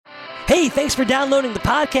Hey, thanks for downloading the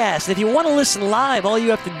podcast. If you want to listen live, all you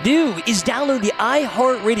have to do is download the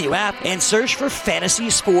iHeartRadio app and search for Fantasy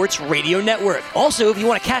Sports Radio Network. Also, if you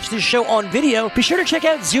want to catch this show on video, be sure to check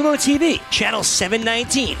out Zumo TV, channel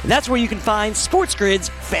 719. That's where you can find Sports Grid's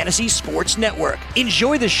Fantasy Sports Network.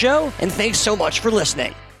 Enjoy the show, and thanks so much for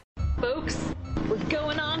listening. Folks, we're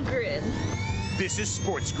going on Grid. This is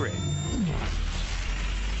Sports Grid.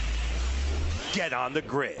 Get on the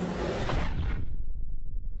grid.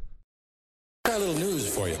 Got a little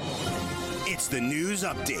news for you. It's the news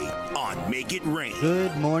update on Make It Rain.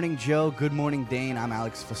 Good morning, Joe. Good morning, Dane. I'm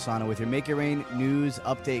Alex Fasano with your Make It Rain news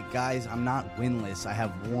update. Guys, I'm not winless. I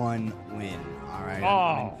have one win. All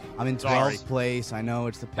right. I'm in 12th place. I know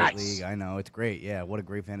it's the pit league. I know. It's great. Yeah, what a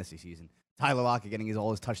great fantasy season. Tyler Lockett getting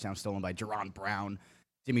all his touchdowns stolen by Jerron Brown.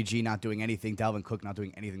 Jimmy G not doing anything. Dalvin Cook not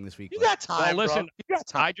doing anything this week. You got time, well, listen, bro. You got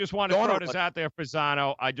time. I just want to throw this out there,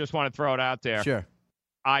 Fasano. I just want to throw it out there. Sure.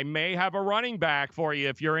 I may have a running back for you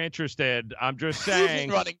if you're interested. I'm just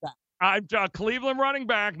saying. Running back. I'm Cleveland running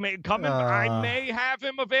back. I may have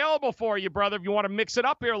him available for you, brother, if you want to mix it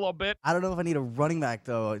up here a little bit. I don't know if I need a running back,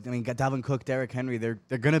 though. I mean, got Dalvin Cook, Derrick Henry. They're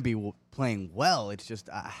going to be playing well. It's just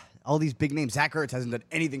all these big names. Zach Ertz hasn't done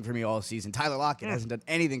anything for me all season. Tyler Lockett hasn't done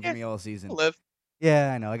anything for me all season. Live.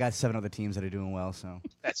 Yeah, I know. I got 7 other teams that are doing well, so.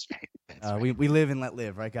 That's right. We live and let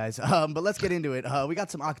live, right, guys? But let's get into it. We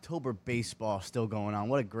got some October baseball still going on.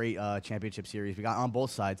 What a great championship series we got on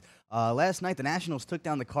both sides. Last night, the Nationals took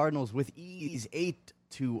down the Cardinals with ease,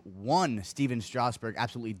 8-1. Steven Strasburg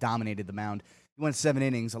absolutely dominated the mound. He went 7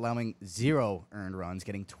 innings, allowing 0 earned runs,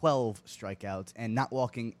 getting 12 strikeouts, and not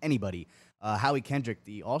walking anybody. Howie Kendrick,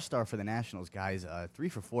 the all-star for the Nationals, guys, 3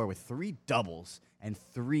 for 4 with 3 doubles and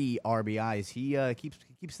 3 RBIs. He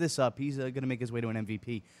keeps this up. He's going to make his way to an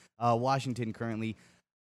MVP. Washington currently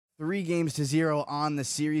 3-0 on the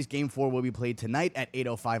series. Game 4 will be played tonight at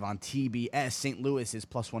 8:05 on TBS. St. Louis is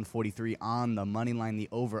plus 143 on the money line. The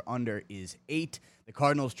over-under is 8. The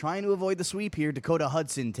Cardinals trying to avoid the sweep here. Dakota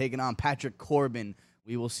Hudson taking on Patrick Corbin.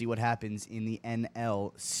 We will see what happens in the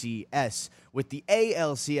NLCS. With the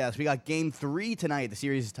ALCS, we got Game 3 tonight. The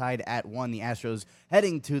series is tied at 1. The Astros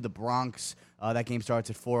heading to the Bronx. That game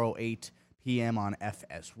starts at 4:08 p.m. on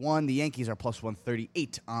FS1. The Yankees are plus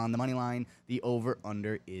 138 on the money line. The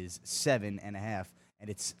over-under is 7.5. And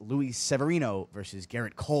it's Luis Severino versus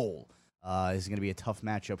Garrett Cole. This is going to be a tough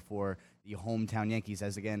matchup for the hometown Yankees.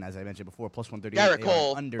 As I mentioned before, plus 138. Garrett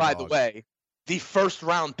Cole, by the way, the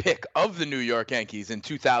first-round pick of the New York Yankees in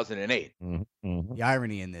 2008. Mm-hmm. The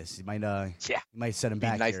irony in this, you might set him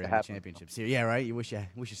back here in the championship series. Yeah, right. You wish you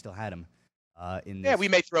still had him. In this. Yeah, we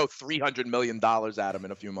may throw $300 million at him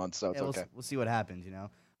in a few months, so it's okay. We'll see what happens,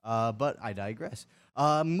 But I digress.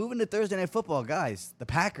 Moving to Thursday Night Football, guys. The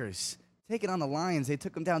Packers taking on the Lions. They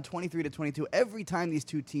took them down 23-22. Every time these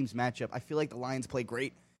two teams match up, I feel like the Lions play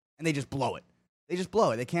great, and they just blow it.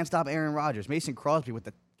 They can't stop Aaron Rodgers. Mason Crosby with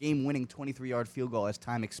the game-winning 23-yard field goal as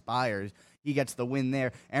time expires. He gets the win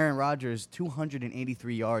there. Aaron Rodgers,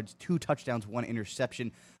 283 yards, 2 touchdowns, 1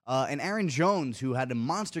 interception. And Aaron Jones, who had a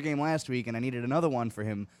monster game last week, and I needed another one for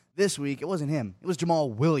him this week. It wasn't him. It was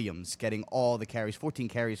Jamal Williams getting all the carries, 14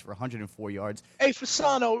 carries for 104 yards. Hey,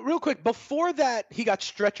 Fasano, real quick, before that he got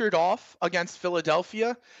stretchered off against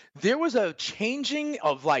Philadelphia, there was a changing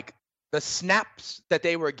of, the snaps that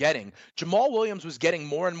they were getting. Jamal Williams was getting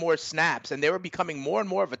more and more snaps, and they were becoming more and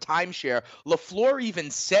more of a timeshare. LaFleur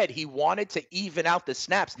even said he wanted to even out the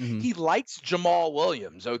snaps. Mm-hmm. He likes Jamal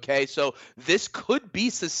Williams, okay? So this could be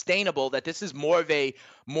sustainable, that this is more of a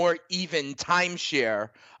more even timeshare.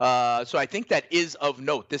 So I think that is of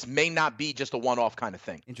note. This may not be just a one-off kind of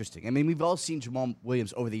thing. Interesting. I mean, we've all seen Jamal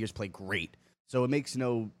Williams over the years play great. So there's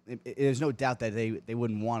no doubt that they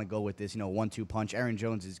wouldn't want to go with this, 1-2 punch. Aaron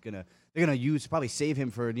Jones is they're gonna probably save him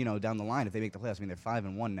for down the line if they make the playoffs. I mean, they're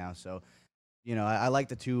 5-1 now, so I like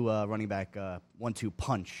the two running back 1-2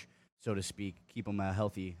 punch, so to speak. Keep them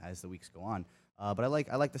healthy as the weeks go on. But I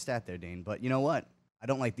like the stat there, Dane. But you know what? I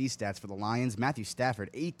don't like these stats for the Lions. Matthew Stafford,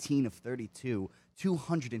 18 of 32.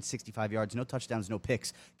 265 yards, no touchdowns, no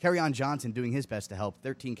picks. Kerryon Johnson doing his best to help,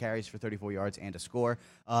 13 carries for 34 yards and a score.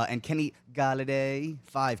 And Kenny Galladay,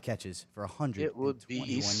 5 catches for 121 It would be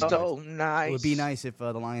yards. so nice. It would be nice if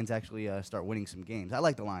the Lions actually start winning some games. I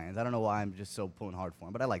like the Lions. I don't know why I'm just so pulling hard for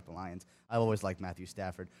them, but I like the Lions. I've always liked Matthew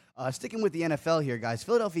Stafford. Sticking with the NFL here, guys,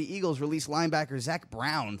 Philadelphia Eagles released linebacker Zach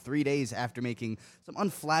Brown 3 days after making some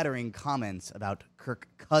unflattering comments about Kirk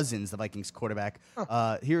Cousins, the Vikings quarterback.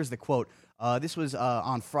 Here's the quote. This was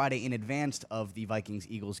on Friday in advance of the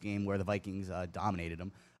Vikings-Eagles game where the Vikings dominated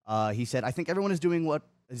them. He said, I think everyone is doing what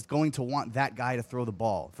is going to want that guy to throw the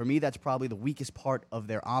ball. For me, that's probably the weakest part of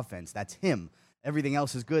their offense. That's him. Everything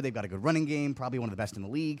else is good. They've got a good running game, probably one of the best in the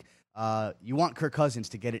league. You want Kirk Cousins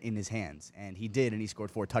to get it in his hands, and he did, and he scored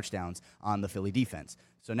 4 touchdowns on the Philly defense.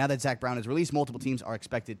 So now that Zach Brown is released, multiple teams are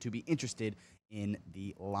expected to be interested in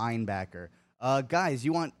the linebacker. Guys,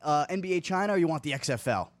 you want NBA China or you want the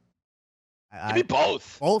XFL? Give me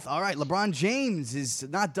both. Both? All right. LeBron James is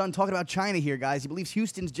not done talking about China here, guys. He believes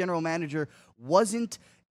Houston's general manager wasn't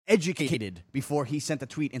educated before he sent a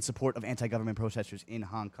tweet in support of anti-government protesters in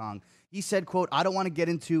Hong Kong. He said, quote, "I don't want to get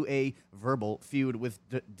into a verbal feud with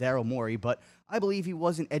Daryl Morey, but I believe he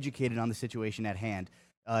wasn't educated on the situation at hand."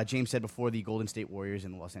 James said before the Golden State Warriors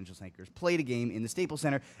and the Los Angeles Lakers played a game in the Staples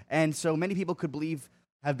Center, and so many people could believe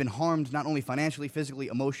have been harmed not only financially, physically,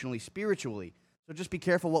 emotionally, spiritually. So just be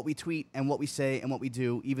careful what we tweet and what we say and what we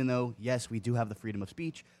do, even though, yes, we do have the freedom of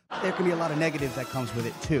speech, but there can be a lot of negatives that comes with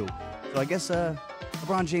it, too. So I guess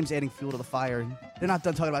LeBron James adding fuel to the fire. They're not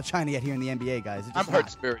done talking about China yet here in the NBA, guys. I'm hurt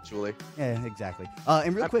spiritually. Yeah, exactly.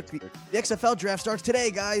 And real quick, the XFL draft starts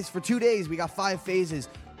today, guys, for 2 days. We got 5 phases.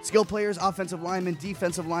 Skill players, offensive linemen,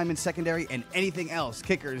 defensive linemen, secondary, and anything else.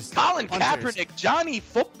 Kickers, Colin punters. Kaepernick, Johnny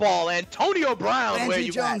Football, Antonio Brown. Landry where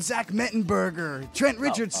you Jones, at? Zach Mettenberger, Trent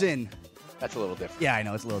Richardson. That's a little different. Yeah, I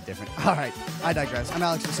know. It's a little different. All right. I digress. I'm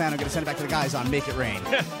Alex Fasano. Going to send it back to the guys on Make It Rain.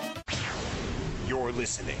 You're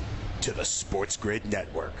listening to the Sports Grid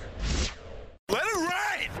Network. Let it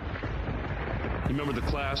rain! You remember the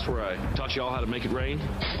class where I taught y'all how to make it rain?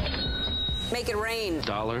 Make it rain.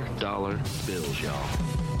 Dollar bills, y'all.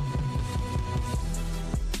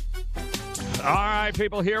 All right,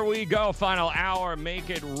 people, here we go. Final hour.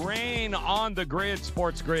 Make it rain on the grid.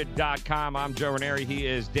 SportsGrid.com. I'm Joe Ranieri. He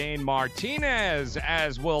is Dane Martinez.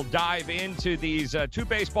 As we'll dive into these 2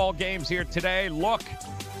 baseball games here today. Look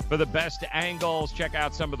for the best angles. Check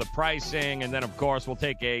out some of the pricing. And then, of course, we'll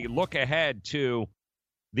take a look ahead to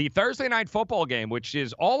the Thursday night football game, which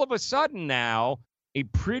is all of a sudden now a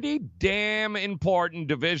pretty damn important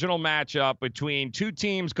divisional matchup between 2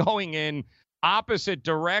 teams going in opposite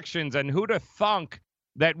directions. And who'd have thunk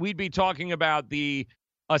that we'd be talking about the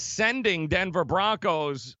ascending Denver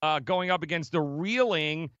Broncos going up against the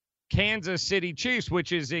reeling Kansas City Chiefs,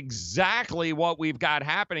 which is exactly what we've got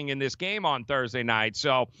happening in this game on Thursday night.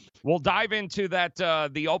 So we'll dive into that,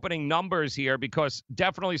 the opening numbers here, because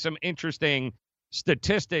definitely some interesting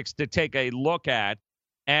statistics to take a look at.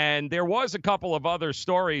 And there was a couple of other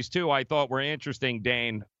stories, too, I thought were interesting,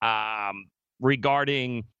 Dane,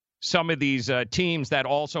 regarding some of these teams that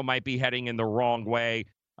also might be heading in the wrong way.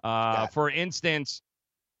 For instance,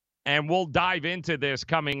 and we'll dive into this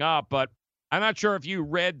coming up, but I'm not sure if you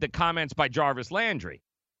read the comments by Jarvis Landry,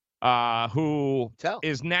 who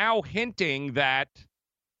is now hinting that,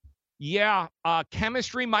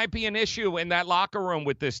 chemistry might be an issue in that locker room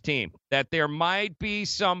with this team, that there might be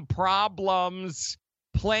some problems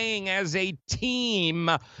playing as a team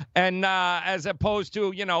and as opposed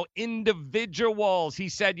to, individuals. He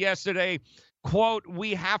said yesterday, quote,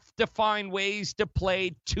 "We have to find ways to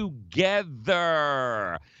play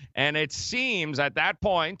together." And it seems at that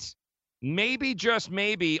point, maybe, just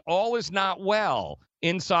maybe, all is not well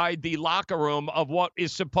inside the locker room of what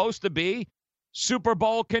is supposed to be Super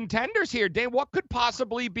Bowl contenders here. Dave, what could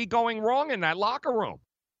possibly be going wrong in that locker room?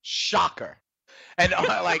 Shocker. And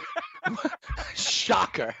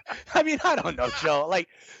shocker. I mean, I don't know, Joe. Like,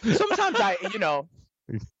 sometimes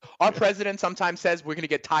our president sometimes says we're going to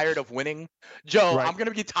get tired of winning. Joe, right. I'm going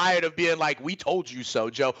to get tired of being like, "We told you so,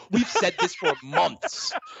 Joe." We've said this for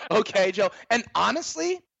months. Okay, Joe. And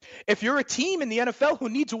honestly, if you're a team in the NFL who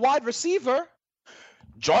needs a wide receiver,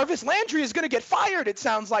 Jarvis Landry is going to get fired, it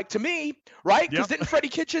sounds like to me, right? Because didn't Freddie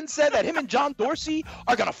Kitchens say that him and John Dorsey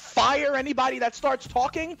are going to fire anybody that starts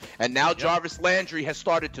talking? And now Jarvis Landry has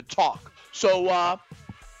started to talk. So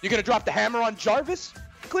you're going to drop the hammer on Jarvis,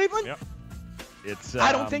 Cleveland? Yep. It's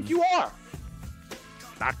I don't think you are.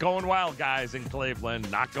 Not going well, guys, in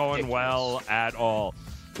Cleveland. Not going well at all.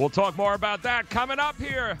 We'll talk more about that coming up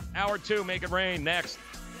here. Hour 2, Make It Rain, next.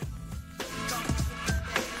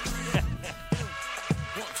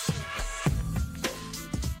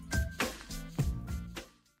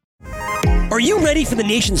 Are you ready for the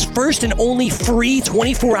nation's first and only free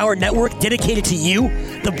 24-hour network dedicated to you,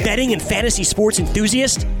 the betting and fantasy sports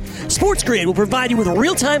enthusiast? SportsGrid will provide you with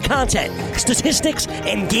real-time content, statistics,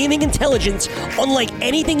 and gaming intelligence unlike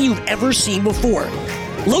anything you've ever seen before.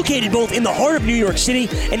 Located both in the heart of New York City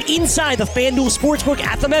and inside the FanDuel Sportsbook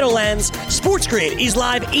at the Meadowlands, SportsGrid is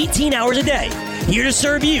live 18 hours a day, here to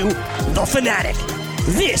serve you, the fanatic.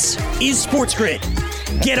 This is SportsGrid.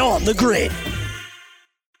 Get on the grid.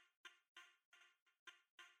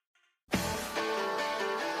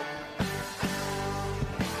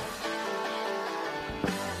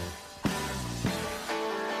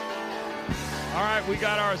 All right, we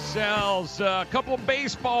got ourselves a couple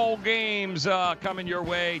baseball games coming your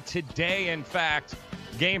way today. In fact,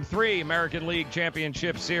 Game 3, American League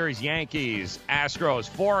Championship Series, Yankees, Astros,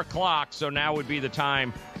 4 o'clock. So now would be the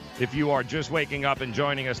time, if you are just waking up and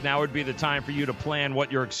joining us, now would be the time for you to plan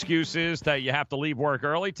what your excuse is that you have to leave work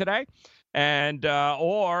early today, and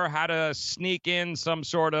or how to sneak in some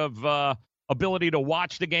sort of ability to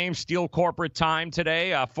watch the game, steal corporate time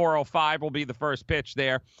today. 4:05 will be the first pitch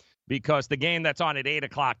there. Because the game that's on at 8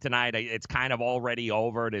 o'clock tonight, it's kind of already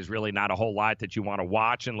over. There's really not a whole lot that you want to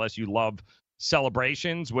watch unless you love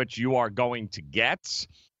celebrations, which you are going to get.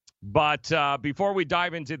 But before we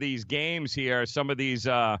dive into these games here, some of these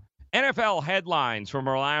NFL headlines from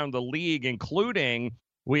around the league, including,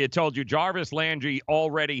 we had told you, Jarvis Landry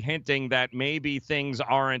already hinting that maybe things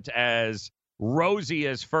aren't as rosy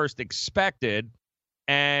as first expected.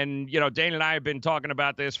 And, you know, Dane and I have been talking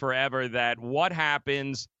about this forever, that what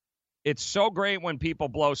happens – it's so great when people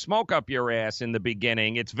blow smoke up your ass in the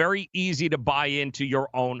beginning. It's very easy to buy into your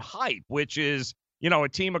own hype, which is, you know, a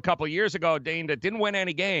team a couple of years ago, Dane, that didn't win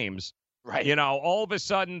any games. Right. You know, all of a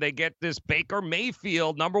sudden they get this Baker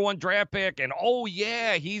Mayfield #1 draft pick, and oh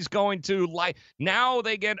yeah, he's going to now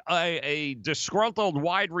they get a disgruntled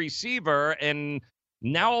wide receiver, and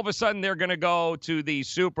now all of a sudden they're going to go to the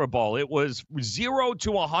Super Bowl. It was 0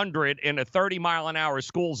 to 100 in a 30-mile-an-hour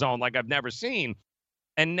school zone like I've never seen.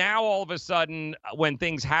 And now all of a sudden, when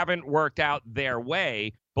things haven't worked out their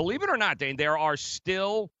way, believe it or not, Dane, there are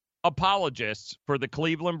still apologists for the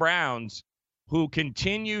Cleveland Browns who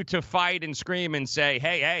continue to fight and scream and say,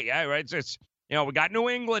 hey, it's you know, we got New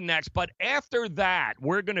England next, but after that,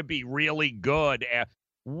 we're going to be really good.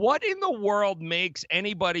 What in the world makes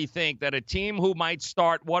anybody think that a team who might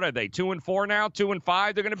start, what are they, 2-4 now,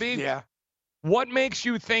 2-5 they're going to be? Yeah. What makes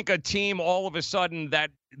you think a team all of a sudden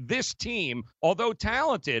that this team, although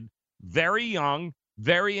talented, very young,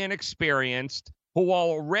 very inexperienced, who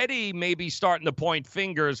already may be starting to point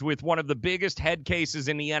fingers with one of the biggest head cases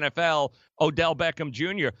in the NFL, Odell Beckham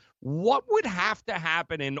Jr., what would have to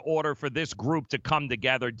happen in order for this group to come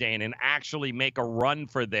together, Dane, and actually make a run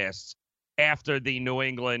for this after the New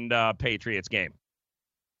England Patriots game?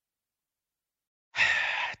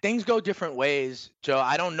 Things go different ways, Joe.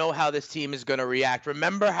 I don't know how this team is going to react.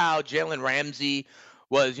 Remember how Jalen Ramsey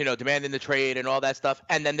was, you know, demanding the trade and all that stuff,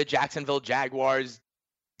 and then the Jacksonville Jaguars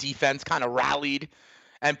defense kind of rallied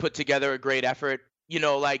and put together a great effort. You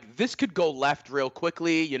know, like, this could go left real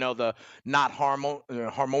quickly, you know, the not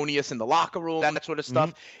harmonious in the locker room, that sort of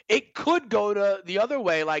stuff. It could go to the other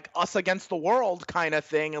way, like us against the world kind of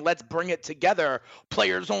thing, and let's bring it together,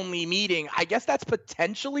 players only meeting. I guess that's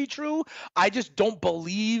potentially true. I just don't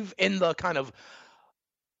believe in the kind of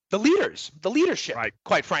the leadership, right,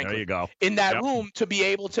 quite frankly, there you go, in that room to be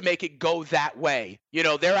able to make it go that way. You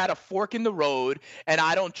know, they're at a fork in the road, and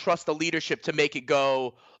I don't trust the leadership to make it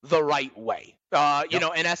go the right way. You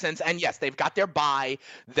know, in essence, and yes, they've got their bye.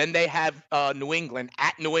 Then they have New England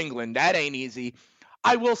at New England. That ain't easy.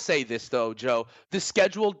 I will say this, though, Joe. The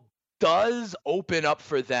schedule does open up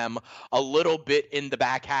for them a little bit in the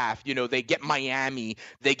back half. You know, they get Miami,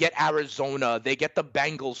 they get Arizona, they get the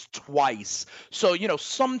Bengals twice. So, you know,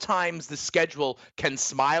 sometimes the schedule can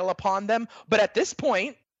smile upon them. But at this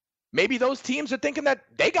point, maybe those teams are thinking that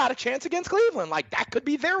they got a chance against Cleveland. Like, that could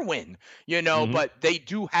be their win, you know, but they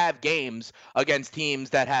do have games against teams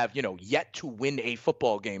that have, you know, yet to win a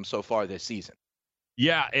football game so far this season.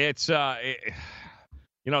 Yeah, it's,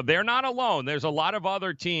 you know, they're not alone. There's a lot of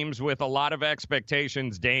other teams with a lot of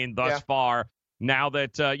expectations, Dane, thus far. Now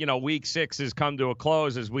that, you know, Week 6 has come to a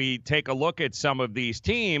close, as we take a look at some of these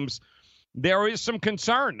teams, there is some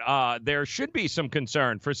concern. There should be some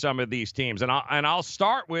concern for some of these teams. And I'll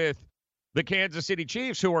start with the Kansas City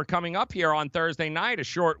Chiefs, who are coming up here on Thursday night, a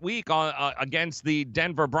short week against the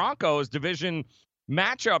Denver Broncos, division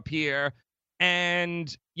matchup here.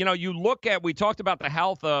 And, you know, you look at, we talked about the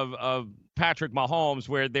health of Patrick Mahomes,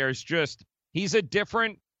 where there's just, he's a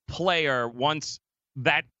different player once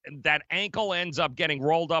that ankle ends up getting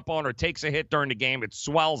rolled up on or takes a hit during the game, it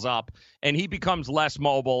swells up, and he becomes less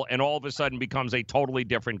mobile and all of a sudden becomes a totally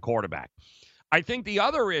different quarterback. I think the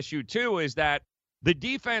other issue, too, is that the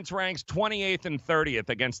defense ranks 28th and 30th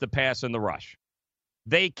against the pass and the rush.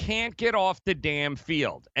 They can't get off the damn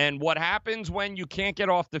field. And what happens when you can't get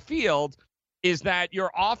off the field is that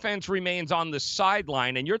your offense remains on the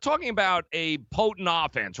sideline. And you're talking about a potent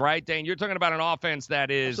offense, right, Dane? You're talking about an offense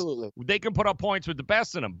that is, they can put up points with the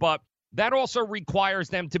best in them, but that also requires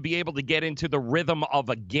them to be able to get into the rhythm of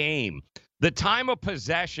a game. The time of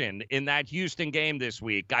possession in that Houston game this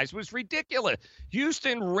week, guys, was ridiculous.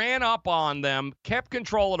 Houston ran up on them, kept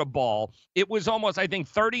control of the ball. It was almost, I think,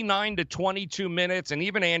 39 to 22 minutes, and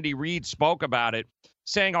even Andy Reid spoke about it,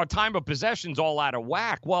 saying our time of possession's all out of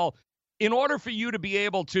whack. Well, in order for you to be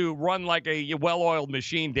able to run like a well-oiled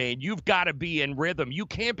machine, Dane, you've got to be in rhythm. You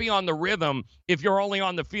can't be on the rhythm if you're only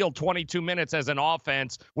on the field 22 minutes as an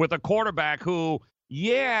offense with a quarterback who –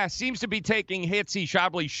 seems to be taking hits he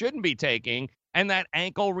probably shouldn't be taking, and that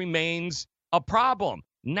ankle remains a problem.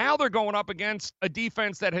 Now they're going up against a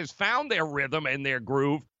defense that has found their rhythm and their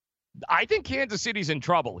groove. I think Kansas City's in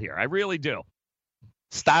trouble here. I really do.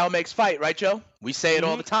 Style makes fight, right, Joe? We say it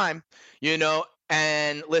all the time,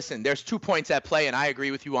 And listen, there's 2 points at play, and I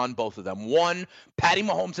agree with you on both of them. One, Patty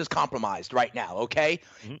Mahomes is compromised right now, okay?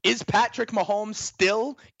 Is Patrick Mahomes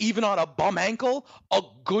still, even on a bum ankle, a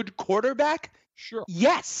good quarterback? Sure.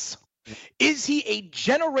 Yes. Is he a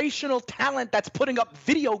generational talent that's putting up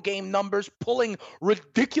video game numbers, pulling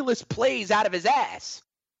ridiculous plays out of his ass?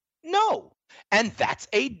 No. And that's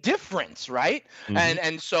a difference, right?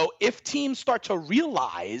 And so if teams start to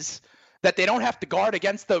realize that they don't have to guard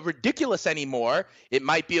against the ridiculous anymore, it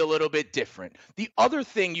might be a little bit different. The other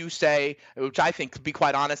thing you say, which I think, to be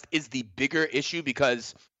quite honest, is the bigger issue,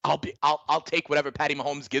 because I'll take whatever Patty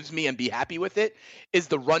Mahomes gives me and be happy with it, is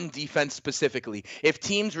the run defense specifically. If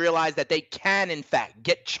teams realize that they can, in fact,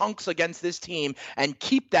 get chunks against this team and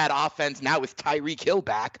keep that offense, now with Tyreek Hill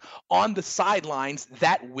back, on the sidelines,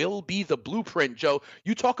 that will be the blueprint, Joe.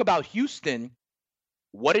 You talk about Houston.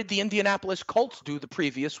 What did the Indianapolis Colts do the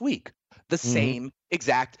previous week? The same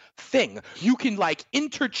exact thing. You can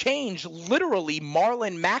interchange literally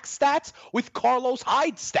Marlon Mack stats with Carlos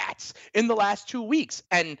Hyde stats in the last 2 weeks.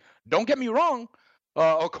 And don't get me wrong,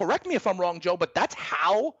 or correct me if I'm wrong, Joe, but that's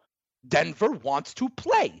how Denver wants to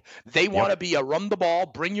play. They want to be a run the ball,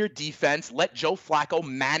 bring your defense, let Joe Flacco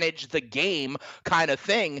manage the game kind of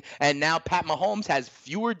thing. And now Pat Mahomes has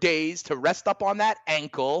fewer days to rest up on that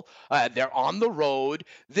ankle. They're on the road.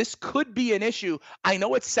 This could be an issue. I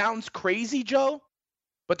know it sounds crazy, Joe,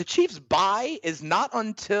 but the Chiefs' bye is not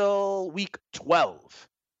until week 12.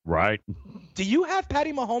 Right. Do you have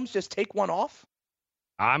Patty Mahomes just take one off?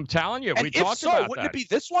 I'm telling you, and we talked about that. Wouldn't it be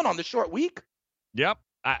this one on the short week? Yep.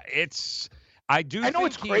 I know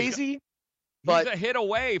it's crazy, but he's a hit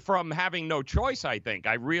away from having no choice, I think.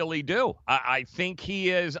 I really do. I think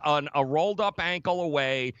he is a rolled up ankle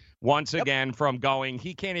away once again from going.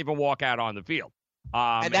 He can't even walk out on the field.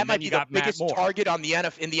 And that might be the biggest target in the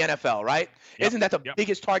NFL, right? Isn't that the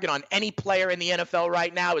biggest target on any player in the NFL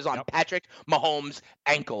right now is on Patrick Mahomes'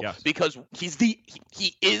 ankle? Because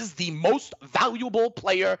he is the most valuable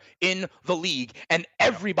player in the league, and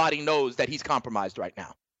everybody knows that he's compromised right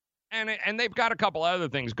now. And they've got a couple other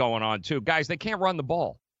things going on, too. Guys, they can't run the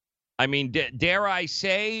ball. I mean, dare I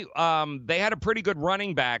say, they had a pretty good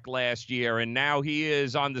running back last year, and now he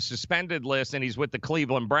is on the suspended list, and he's with the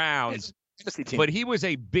Cleveland Browns. But he was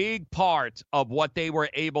a big part of what they were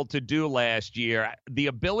able to do last year. The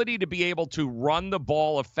ability to be able to run the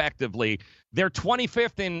ball effectively. They're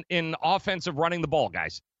 25th in offensive running the ball,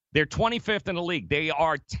 guys. They're 25th in the league. They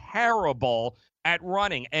are terrible at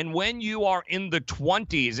running. And when you are in the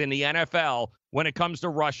 20s in the NFL, when it comes to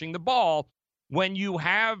rushing the ball, when you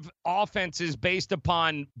have offenses based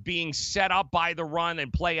upon being set up by the run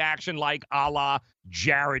and play action like a la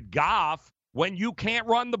Jared Goff, when you can't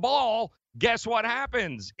run the ball, guess what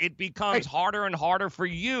happens? It becomes harder and harder for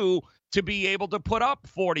you to be able to put up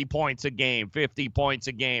 40 points a game, 50 points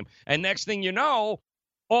a game. And next thing you know,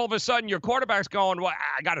 all of a sudden your quarterback's going, well,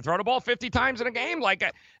 I got to throw the ball 50 times in a game.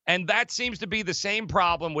 And that seems to be the same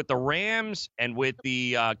problem with the Rams and with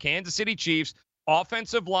the Kansas City Chiefs.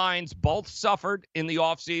 Offensive lines both suffered in the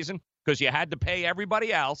offseason because you had to pay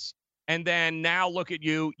everybody else. And then now look at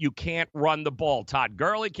you. You can't run the ball. Todd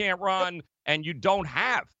Gurley can't run, and you don't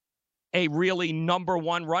have a really number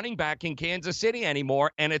one running back in Kansas City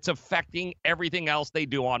anymore, and it's affecting everything else they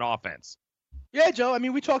do on offense. Yeah, Joe, I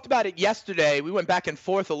mean, we talked about it yesterday. We went back and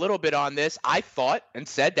forth a little bit on this. I thought and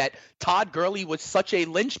said that Todd Gurley was such a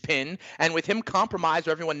linchpin, and with him compromised,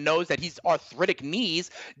 where everyone knows that he's arthritic knees,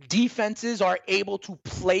 defenses are able to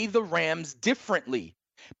play the Rams differently.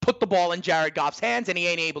 Put the ball in Jared Goff's hands, and he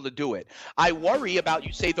ain't able to do it. I worry about,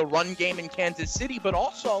 you say, the run game in Kansas City, but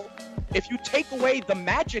also if you take away the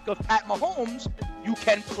magic of Pat Mahomes, you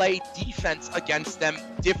can play defense against them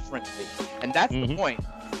differently. And that's the point.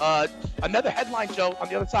 Another headline, Joe, on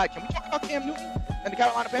the other side. Can we talk about Cam Newton and the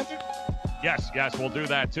Carolina Panthers? Yes, we'll do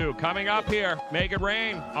that too. Coming up here, Make It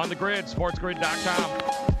Rain on the Grid, sportsgrid.com.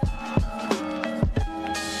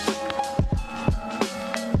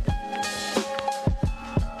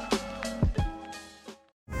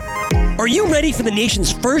 Are you ready for the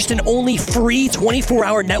nation's first and only free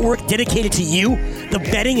 24-hour network dedicated to you, the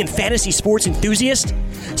betting and fantasy sports enthusiast?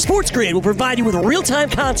 SportsGrid will provide you with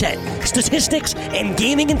real-time content, statistics, and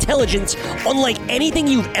gaming intelligence unlike anything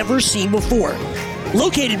you've ever seen before.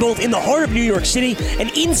 Located both in the heart of New York City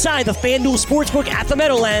and inside the FanDuel Sportsbook at the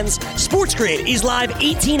Meadowlands, SportsGrid is live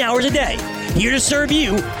 18 hours a day, here to serve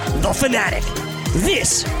you, the fanatic.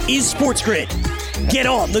 This is SportsGrid. Get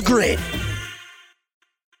on the grid.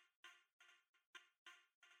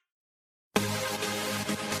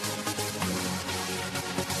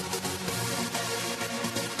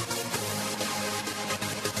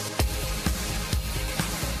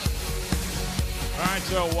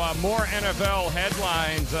 So more NFL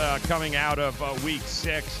headlines coming out of Week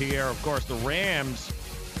 6 here. Of course, the Rams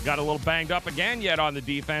got a little banged up again yet on the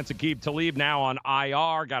defense. Aqib Talib now on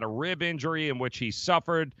IR, got a rib injury in which he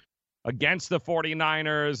suffered against the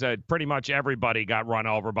 49ers. Pretty much everybody got run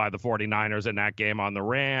over by the 49ers in that game on the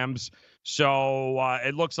Rams. So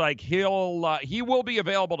it looks like he will be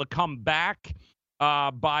available to come back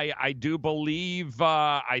by, I do believe,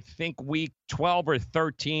 I think week 12 or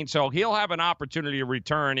 13. So he'll have an opportunity to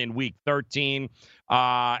return in week 13.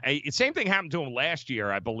 Same thing happened to him last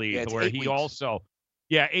year, I believe, where he weeks. Also,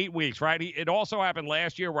 8 weeks, right? It also happened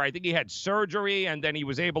last year where I think he had surgery and then he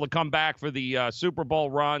was able to come back for the Super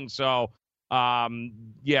Bowl run. So,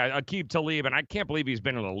 Aqib Talib, and I can't believe he's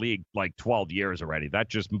been in the league like 12 years already. That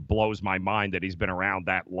just blows my mind that he's been around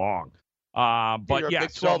that long. But you're a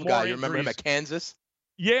Big 12 guy. You remember him at Kansas?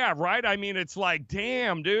 Yeah, right. I mean, it's like,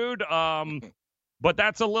 damn, dude. But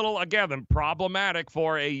that's a little, again, problematic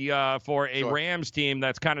for a sure. Rams team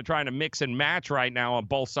that's kind of trying to mix and match right now on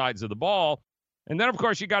both sides of the ball. And then, of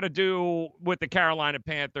course, you got to do with the Carolina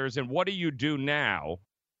Panthers. And what do you do now?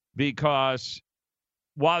 Because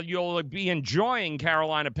while you'll be enjoying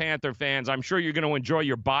Carolina Panther fans, I'm sure you're going to enjoy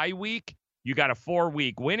your bye week. You got a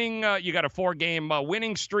 4-week winning, you got a 4-game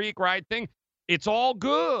winning streak, right? It's all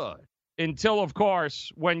good until, of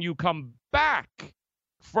course, when you come back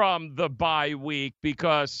from the bye week,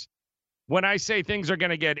 because when I say things are going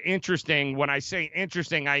to get interesting, when I say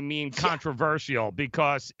interesting, I mean controversial,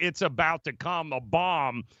 because it's about to come. A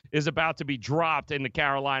bomb is about to be dropped in the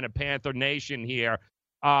Carolina Panther Nation here.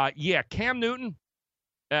 Cam Newton.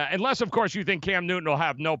 Unless, of course, you think Cam Newton will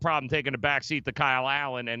have no problem taking a backseat to Kyle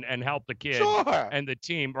Allen and help the kid and the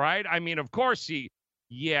team, right? I mean, of course he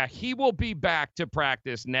will be back to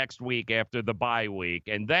practice next week after the bye week.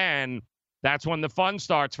 And then that's when the fun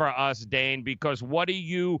starts for us, Dane, because what do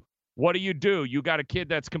you do? You got a kid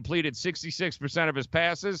that's completed 66% of his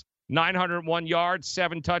passes, 901 yards,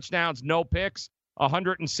 7 touchdowns, no picks,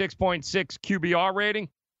 106.6 QBR rating.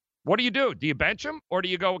 What do you do? Do you bench him or do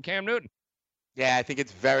you go with Cam Newton? Yeah, I think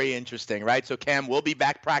it's very interesting, right? So Cam will be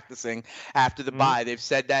back practicing after the bye. They've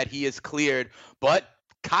said that he is cleared, but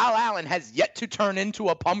Kyle Allen has yet to turn into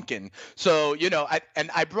a pumpkin. So,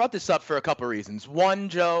 I brought this up for a couple of reasons. One,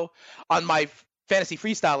 Joe, on my fantasy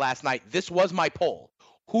freestyle last night, this was my poll.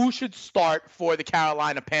 Who should start for the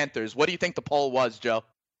Carolina Panthers? What do you think the poll was, Joe?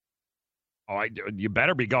 Oh, you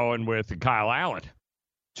better be going with Kyle Allen.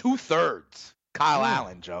 2/3 Kyle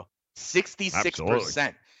Allen, Joe. 66%.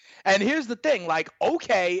 Absolutely. And here's the thing,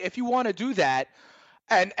 okay, if you want to do that,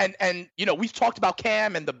 and we've talked about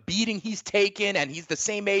Cam and the beating he's taken, and he's the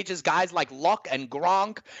same age as guys like Luck and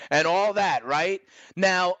Gronk and all that, right?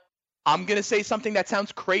 Now, I'm going to say something that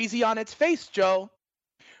sounds crazy on its face, Joe.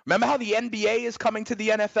 Remember how the NBA is coming to the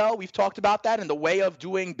NFL? We've talked about that in the way of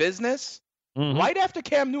doing business. Mm-hmm. Right after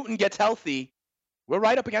Cam Newton gets healthy, we're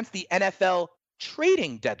right up against the NFL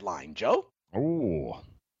trading deadline, Joe. Ooh.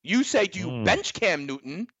 You say, do you bench Cam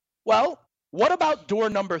Newton? Well, what about door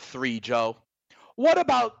number 3, Joe? What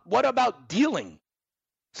about dealing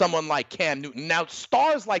someone like Cam Newton? Now,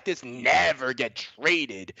 stars like this never get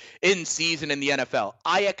traded in season in the NFL.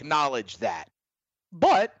 I acknowledge that.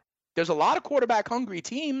 But there's a lot of quarterback-hungry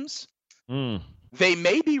teams. They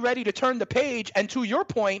may be ready to turn the page. And to your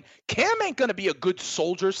point, Cam ain't going to be a good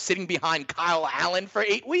soldier sitting behind Kyle Allen for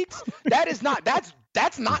 8 weeks. That's not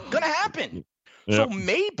going to happen. Yep. So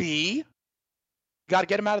maybe got to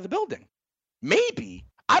get him out of the building. Maybe.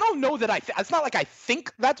 I don't know that it's not like I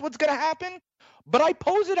think that's what's going to happen, but I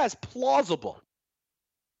pose it as plausible.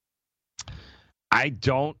 I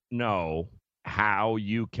don't know how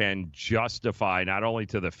you can justify, not only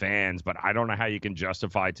to the fans, but I don't know how you can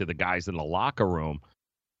justify to the guys in the locker room,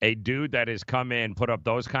 a dude that has come in, put up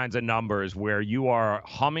those kinds of numbers where you are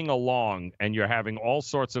humming along and you're having all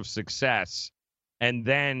sorts of success, and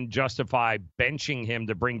then justify benching him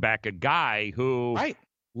to bring back a guy who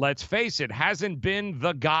let's face it, hasn't been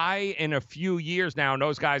the guy in a few years now, and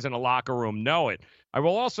those guys in the locker room know it. I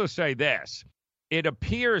will also say this. It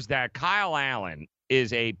appears that Kyle Allen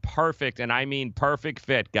is a perfect, and I mean perfect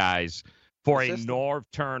fit, guys, for a Norv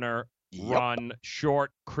Turner run,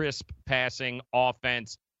 short, crisp passing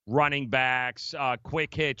offense, running backs,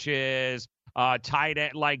 quick hitches, tight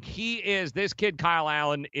end. Like this kid, Kyle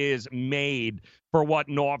Allen, is made for what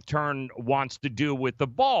Norv Turner wants to do with the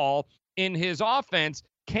ball in his offense.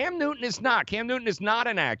 Cam Newton is not. Cam Newton is not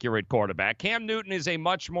an accurate quarterback. Cam Newton is a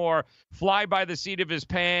much more fly by the seat of his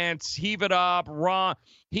pants, heave it up, run.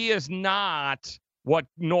 He is not what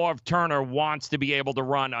Norv Turner wants to be able to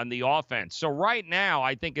run on the offense. So right now,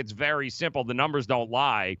 I think it's very simple. The numbers don't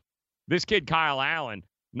lie. This kid, Kyle Allen,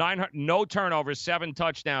 no turnovers, 7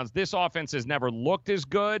 touchdowns. This offense has never looked as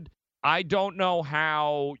good. I don't know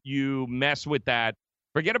how you mess with that.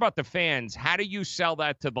 Forget about the fans. How do you sell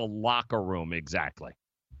that to the locker room exactly?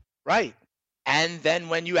 Right. And then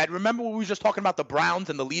when you remember when we were just talking about the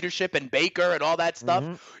Browns and the leadership and Baker and all that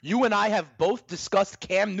stuff, you and I have both discussed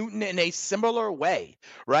Cam Newton in a similar way,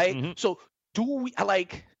 right? So do we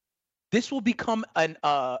this will become an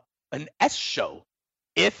S show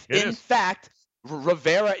if in fact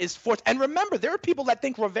Rivera is forced. And remember, there are people that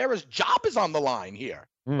think Rivera's job is on the line here.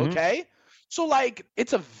 Okay? So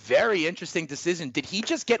it's a very interesting decision. Did he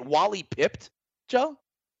just get Wally pipped, Joe?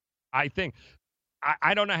 I think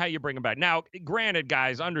I don't know how you bring him back. Now, granted,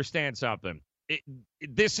 guys, understand something.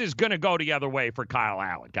 This is going to go the other way for Kyle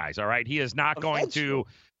Allen, guys, all right? He is not going to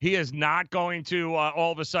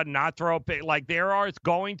all of a sudden not throw a pick. There are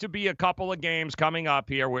going to be a couple of games coming up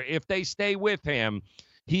here where if they stay with him,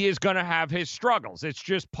 he is going to have his struggles. It's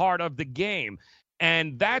just part of the game.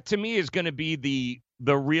 And that, to me, is going to be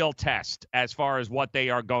the real test as far as what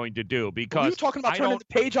they are going to do. Because you're talking about turning the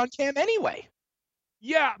page on Cam anyway.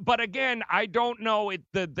 Yeah, but again, I don't know.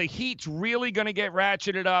 The heat's really going to get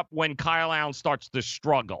ratcheted up when Kyle Allen starts to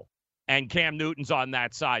struggle and Cam Newton's on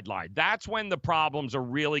that sideline. That's when the problems are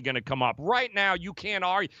really going to come up. Right now, you can't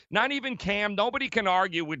argue. Not even Cam. Nobody can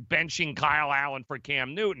argue with benching Kyle Allen for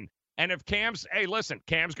Cam Newton. And if Cam's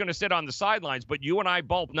going to sit on the sidelines, but you and I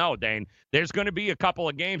both know, Dane, there's going to be a couple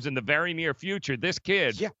of games in the very near future. This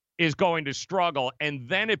kid is going to struggle, and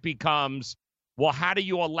then it becomes, well, how do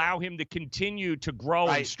you allow him to continue to grow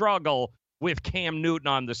and struggle with Cam Newton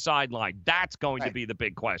on the sideline? That's going to be the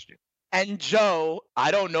big question. And, Joe, I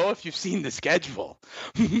don't know if you've seen the schedule,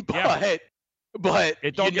 but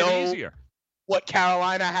it don't get easier. What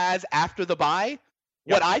Carolina has after the bye?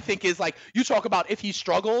 What I think is you talk about if he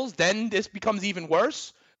struggles, then this becomes even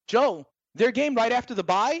worse. Joe, their game right after the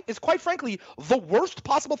bye is quite frankly the worst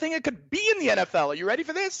possible thing it could be in the NFL. Are you ready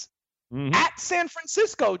for this? At San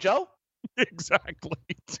Francisco, Joe. Exactly.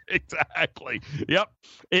 Yep.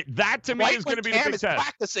 That to me is going to be the big test. Cam is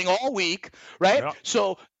practicing all week, right? Yep.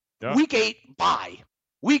 So week 8 bye.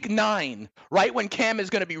 Week 9, right when Cam is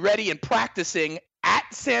going to be ready and practicing at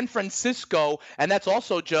San Francisco, and that's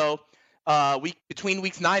also, Joe, between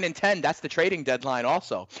weeks 9 and 10, that's the trading deadline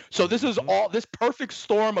also. So this is all this perfect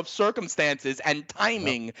storm of circumstances and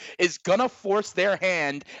timing is gonna force their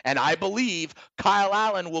hand, and I believe Kyle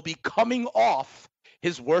Allen will be coming off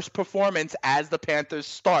his worst performance as the Panthers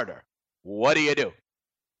starter. What do you do?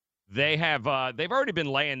 They've already been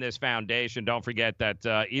laying this foundation. Don't forget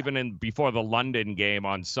that even before the London game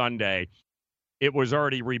on Sunday, it was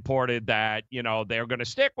already reported that, they're going to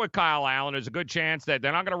stick with Kyle Allen. There's a good chance that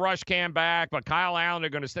they're not going to rush Cam back, but Kyle Allen, they're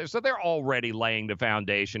going to stay. So they're already laying the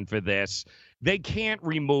foundation for this. They can't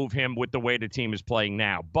remove him with the way the team is playing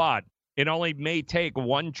now, but it only may take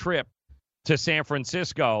one trip to San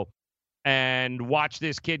Francisco and watch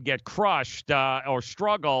this kid get crushed or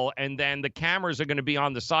struggle, and then the cameras are going to be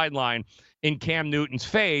on the sideline in Cam Newton's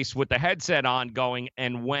face with the headset on going,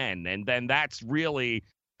 and when. And then that's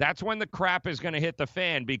when the crap is going to hit the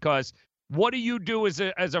fan, because what do you do as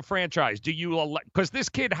a franchise? Do you – because this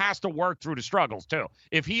kid has to work through the struggles too.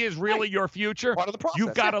 If he is really your future, part of the process,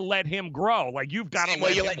 you've got to let him grow. You've got to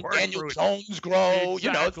let him work Daniel through it. Jones grow.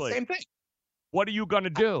 Exactly. It's the same thing. What are you going to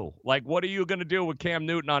do? What are you going to do with Cam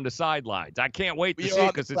Newton on the sidelines? I can't wait to see,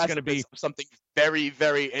 because it's going to be something very,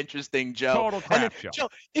 very interesting, Joe. Total crap show. Joe,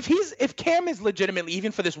 if Cam is legitimately,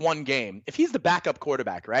 even for this one game, if he's the backup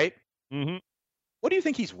quarterback, right? Mm-hmm. What do you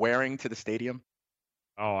think he's wearing to the stadium?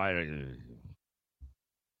 Oh, You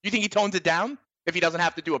think he tones it down if he doesn't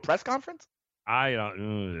have to do a press conference? I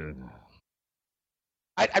don't.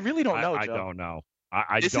 I really don't know, Joe. I don't know.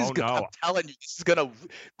 I don't know. I'm telling you, this is going to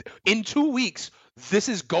 – in 2 weeks, this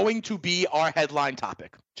is going to be our headline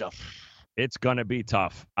topic, Joe. It's going to be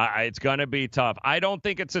tough. It's going to be tough. I don't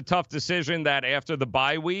think it's a tough decision that after the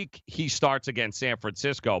bye week, he starts against San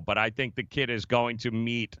Francisco, but I think the kid is going to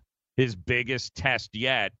meet his biggest test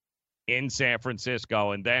yet in San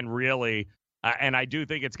Francisco. And then really, and I do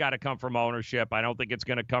think it's got to come from ownership. I don't think it's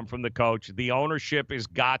going to come from the coach. The ownership has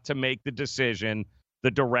got to make the decision, the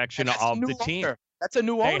direction of the team. That's a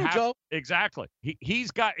new owner, Joe. Exactly. It's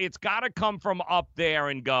got to come from up there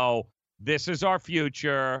and go, this is our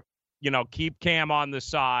future. Keep Cam on the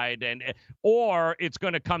side, or it's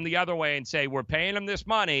going to come the other way and say, we're paying him this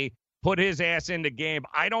money, put his ass in the game.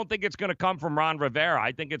 I don't think it's going to come from Ron Rivera.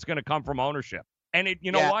 I think it's going to come from ownership. And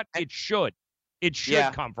you know what? It should. It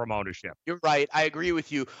should come from ownership. You're right. I agree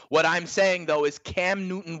with you. What I'm saying, though, is Cam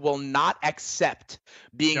Newton will not accept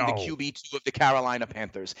being the QB2 of the Carolina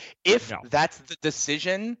Panthers. If that's the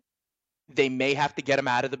decision, they may have to get him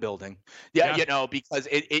out of the building. Because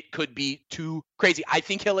it could be too crazy. I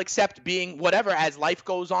think he'll accept being whatever as life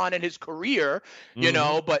goes on in his career,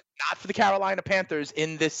 but not for the Carolina Panthers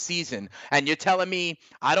in this season. And you're telling me,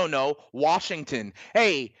 I don't know, Washington,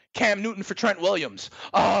 hey, Cam Newton for Trent Williams,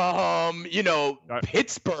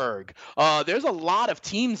 Pittsburgh. There's a lot of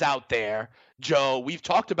teams out there, Joe. We've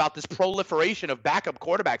talked about this proliferation of backup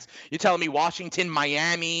quarterbacks. You're telling me Washington,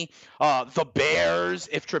 Miami, the Bears,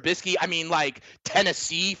 if Trubisky,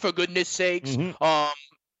 Tennessee, for goodness sakes.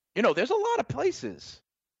 There's a lot of places.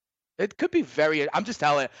 It could be I'm just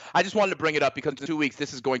telling you, I just wanted to bring it up because in 2 weeks,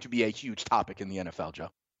 this is going to be a huge topic in the NFL, Joe.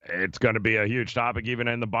 It's going to be a huge topic even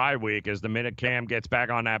in the bye week, as the minute Cam gets back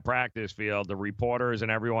on that practice field, the reporters and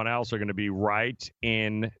everyone else are going to be right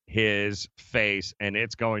in his face, and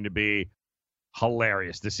it's going to be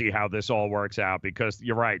hilarious to see how this all works out, because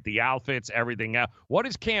you're right, the outfits, everything else. What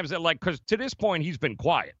is Cam's like? Because to this point, he's been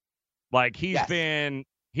quiet. He has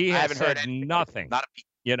said nothing. Not a peep.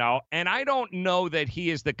 And I don't know that he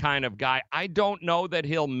is the kind of guy. I don't know that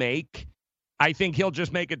I think he'll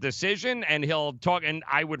just make a decision and he'll talk, and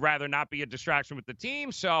I would rather not be a distraction with the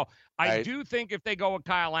team. So I do think if they go with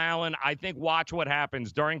Kyle Allen, I think watch what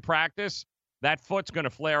happens during practice. That foot's going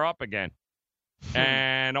to flare up again.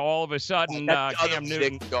 And all of a sudden, Cam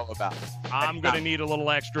Newton, I'm going to need a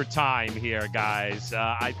little extra time here, guys.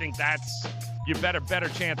 I think you better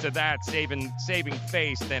chance of that saving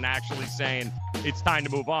face than actually saying it's time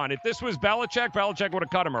to move on. If this was Belichick would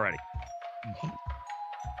have cut him already.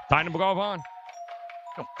 Time to go on.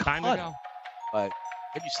 Time to go. But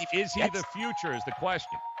can you see? Is he the future? Is the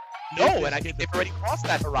question. No, and I think they've already crossed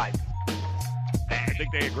that horizon. I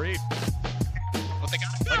think they agreed. Well, they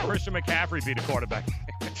gotta go. Let Christian McCaffrey be the quarterback.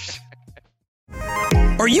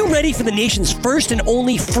 Are you ready for the nation's first and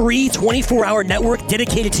only free 24-hour network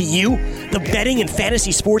dedicated to you, the betting and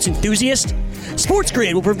fantasy sports enthusiast?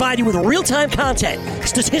 SportsGrid will provide you with real-time content,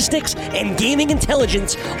 statistics, and gaming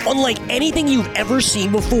intelligence unlike anything you've ever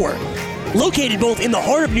seen before. Located both in the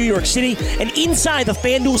heart of New York City and inside the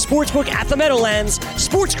FanDuel Sportsbook at the Meadowlands,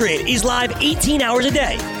 SportsGrid is live 18 hours a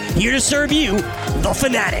day, here to serve you, the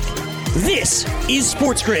fanatic. This is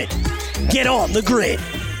SportsGrid. Get on the grid.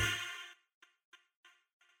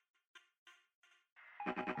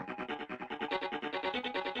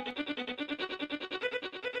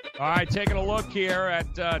 All right, taking a look here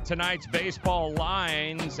at tonight's baseball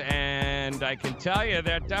lines, and I can tell you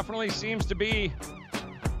there definitely seems to be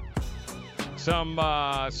some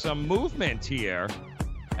movement here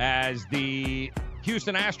as the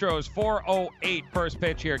Houston Astros, 4:08 first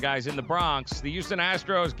pitch here, guys, in the Bronx. The Houston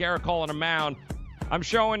Astros, Garrett Cole on a mound. I'm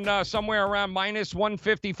showing somewhere around minus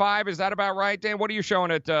 155. Is that about right, Dan? What are you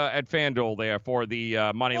showing at FanDuel there for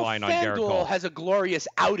the money line on Garrett Cole? FanDuel has a glorious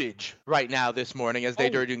outage right now this morning as they're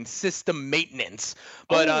doing system maintenance.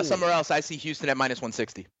 But somewhere else, I see Houston at minus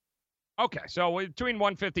 160. Okay, so between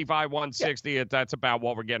 155, 160, that's about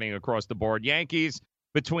what we're getting across the board. Yankees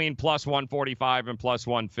between plus 145 and plus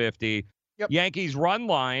 150. Yep. Yankees run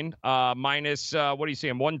line minus, what do you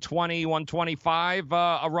see, 120, 125,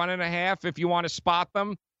 a run and a half if you want to spot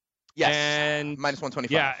them. Yes, and minus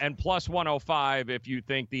 125. Yeah, and plus 105 if you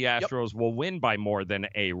think the Astros will win by more than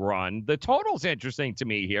a run. The total's interesting to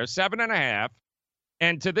me here, 7.5.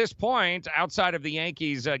 And to this point, outside of the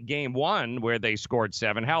Yankees game one where they scored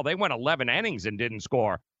 7, hell, they went 11 innings and didn't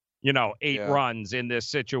score, 8 runs in this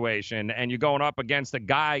situation. And you're going up against a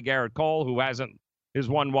guy, Garrett Cole, who has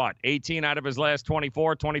won 18 out of his last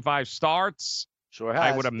 24, 25 starts. Sure has.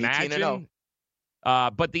 I would imagine.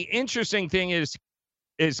 But the interesting thing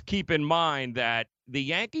is keep in mind that the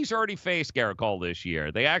Yankees already faced Garrett Cole this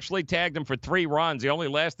year. They actually tagged him for 3 runs. He only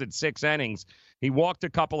lasted 6 innings. He walked a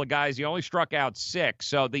couple of guys. He only struck out 6.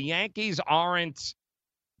 So the Yankees aren't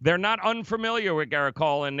they're not unfamiliar with Garrett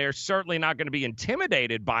Cole, and they're certainly not going to be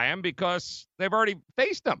intimidated by him because they've already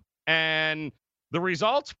faced him. And the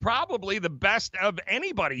results probably the best of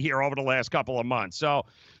anybody here over the last couple of months. So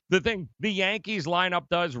the thing the Yankees lineup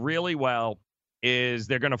does really well is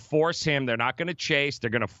they're going to force him. They're not going to chase. They're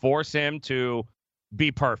going to force him to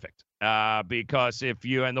be perfect. Because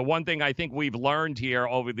and the one thing I think we've learned here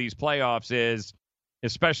over these playoffs is,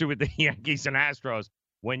 especially with the Yankees and Astros,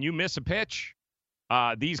 when you miss a pitch,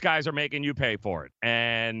 these guys are making you pay for it.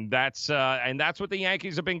 And that's what the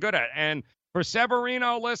Yankees have been good at. And for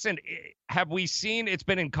Severino, listen, have we seen it's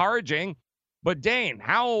been encouraging, but Dane,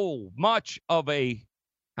 how much of a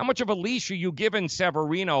leash are you giving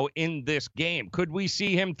Severino in this game? Could we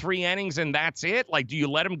see him 3 innings and that's it? Like, do you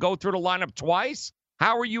let him go through the lineup twice?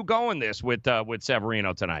 How are you going this with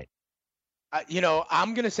Severino tonight?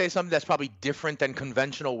 I'm going to say something that's probably different than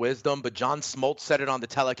conventional wisdom, but John Smoltz said it on the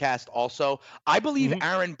telecast also. I believe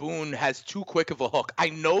Aaron Boone has too quick of a hook. I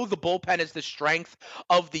know the bullpen is the strength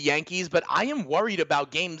of the Yankees, but I am worried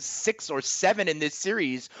about games 6 or 7 in this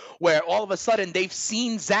series where all of a sudden they've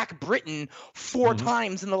seen Zach Britton 4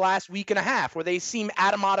 times in the last week and a half, where they seem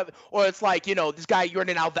Adam out of, or it's like, this guy,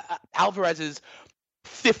 Yordan Alvarez's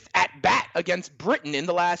 5th at bat against Britain in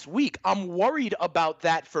the last week. I'm worried about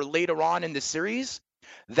that for later on in the series.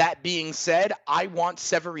 That being said, I want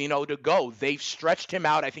Severino to go. They've stretched him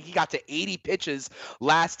out. I think he got to 80 pitches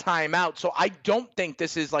last time out. So I don't think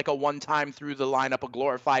this is like a one-time through the lineup, a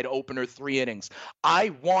glorified opener, 3 innings.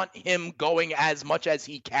 I want him going as much as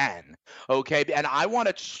he can. Okay. And I want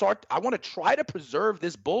to try to preserve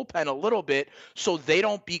this bullpen a little bit so they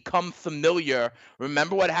don't become familiar.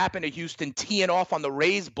 Remember what happened to Houston teeing off on the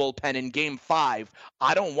Rays bullpen in Game 5.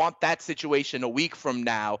 I don't want that situation a week from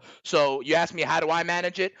now. So you ask me, how do I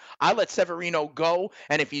manage it? I let Severino go,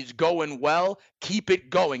 and if he's going well, keep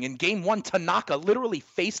it going. In Game 1, Tanaka literally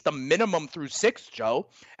faced the minimum through 6, Joe,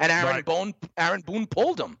 and Aaron Boone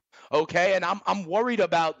pulled him. Okay, and I'm worried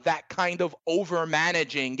about that kind of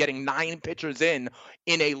over-managing, getting 9 pitchers in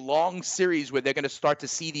a long series where they're going to start to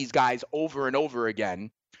see these guys over and over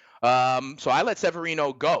again. So I let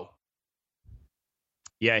Severino go.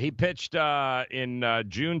 Yeah, he pitched in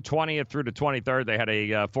June 20th through the 23rd. They had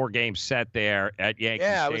a 4-game set there at Yankee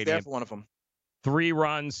Stadium. Yeah, I was there for one of them. 3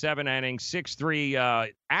 runs, 7 innings,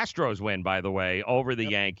 6-3 Astros win, by the way, over the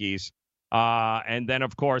Yankees. And then,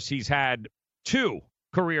 of course, he's had 2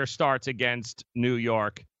 career starts against New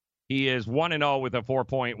York. He is 1-0 with a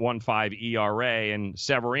 4.15 ERA. And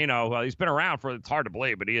Severino, well, he's been around for, it's hard to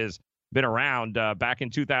believe, but he has been around. Back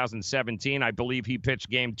in 2017, I believe he pitched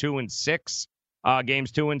games 2 and 6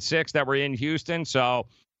 that were in Houston. So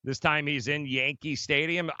this time he's in Yankee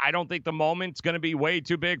Stadium. I don't think the moment's going to be way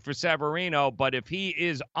too big for Severino, but if he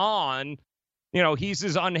is on, he's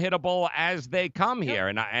as unhittable as they come here.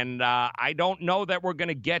 And I don't know that we're going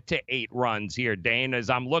to get to 8 runs here, Dane, as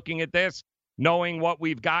I'm looking at this, knowing what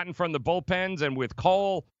we've gotten from the bullpens and with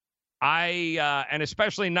Cole. And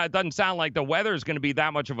especially it doesn't sound like the weather is going to be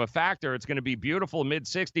that much of a factor. It's going to be beautiful,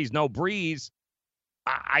 mid-60s, no breeze.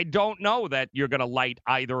 I don't know that you're going to light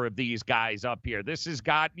either of these guys up here. This has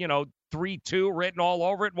got, 3-2 written all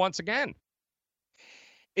over it once again.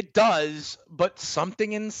 It does, but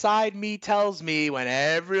something inside me tells me when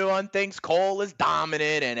everyone thinks Cole is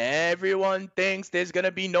dominant and everyone thinks there's going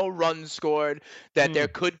to be no runs scored, that there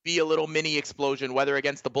could be a little mini explosion, whether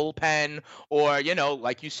against the bullpen or,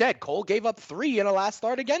 like you said, Cole gave up 3 in a last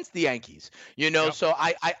start against the Yankees, So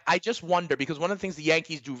I just wonder, because one of the things the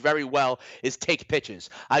Yankees do very well is take pitches.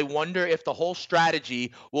 I wonder if the whole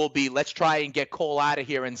strategy will be, let's try and get Cole out of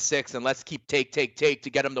here in 6 and let's keep take to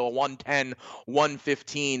get him to a 110,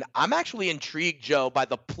 115. I'm actually intrigued, Joe, by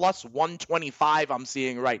the plus 125 I'm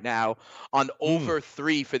seeing right now on over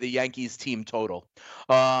 3 for the Yankees team total.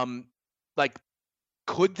 Could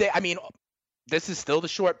they? I mean, this is still the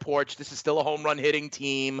short porch. This is still a home run hitting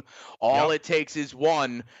team. All it takes is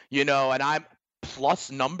 1, and I'm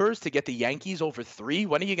plus numbers to get the Yankees over 3.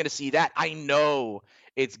 When are you going to see that? I know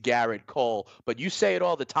it's Garrett Cole, but you say it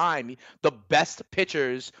all the time. The best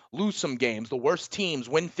pitchers lose some games. The worst teams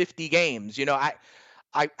win 50 games.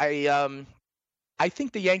 I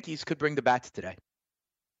think the Yankees could bring the bats today.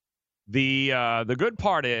 The good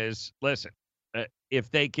part is, listen,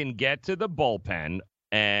 if they can get to the bullpen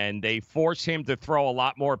and they force him to throw a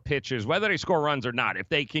lot more pitches, whether they score runs or not, if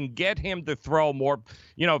they can get him to throw more,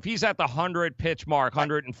 if he's at the 100 pitch mark,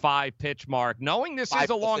 105 pitch mark, knowing this is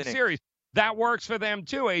a long series, that works for them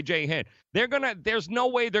too, A.J. Hint. There's no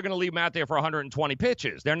way they're going to leave him out there for 120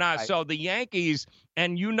 pitches. They're not. Right. So the Yankees,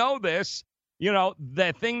 and this,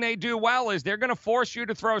 the thing they do well is they're going to force you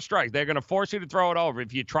to throw strikes. They're going to force you to throw it over.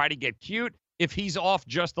 If you try to get cute, if he's off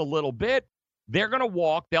just a little bit, they're going to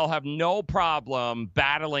walk. They'll have no problem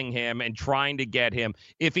battling him and trying to get him.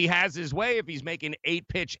 If he has his way, if he's making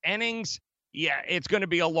 8-pitch innings, yeah, it's going to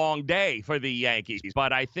be a long day for the Yankees.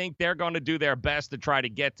 But I think they're going to do their best to try to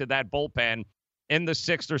get to that bullpen in the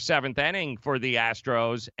 6th or 7th inning for the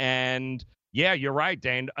Astros. And, yeah, you're right,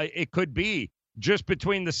 Dane. It could be just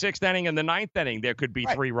between the 6th inning and the 9th inning, there could be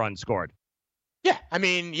 3 runs scored. Yeah, I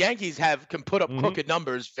mean, Yankees can put up crooked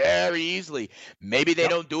numbers very easily. Maybe they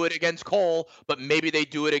don't do it against Cole, but maybe they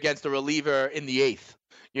do it against a reliever in the 8th,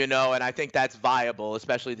 and I think that's viable,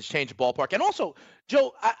 especially this change of ballpark. And also,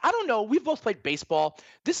 Joe, I don't know, we've both played baseball.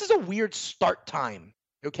 This is a weird start time,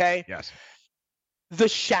 okay? Yes. The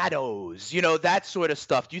shadows, that sort of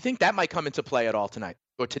stuff. Do you think that might come into play at all tonight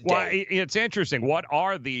or today? Well, it's interesting. What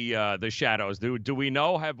are the shadows? Do we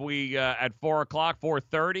know? Have we at 4 o'clock,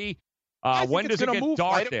 4:30? When does it get move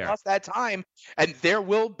dark right there? Across that time, and there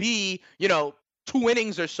will be, 2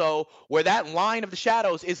 innings or so where that line of the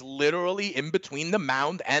shadows is literally in between the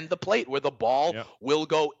mound and the plate, where the ball will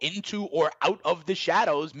go into or out of the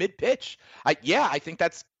shadows mid-pitch. I think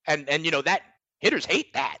that's and that hitters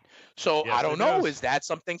hate that. So Yes, I don't know. Is that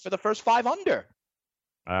something for the first 5 under?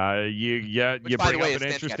 You bring up an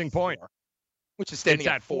interesting point. Which is standing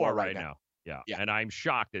at 4 right now. Yeah, and I'm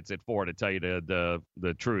shocked it's at 4, to tell you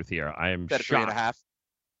the truth here. I am Instead shocked. Of 3.5.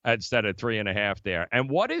 Instead of 3.5 there. And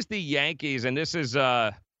what is the Yankees? And this is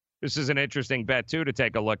an interesting bet too to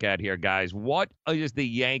take a look at here, guys. What is the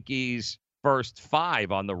Yankees' first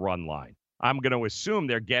 5 on the run line? I'm going to assume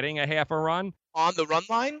they're getting a half a run On the run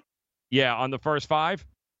line? Yeah, on the first 5.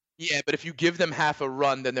 Yeah, but if you give them half a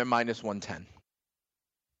run, then they're minus 110.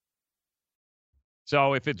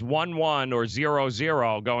 So if it's 1-1 or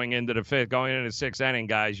 0-0 going into the 5th, going into the 6th inning,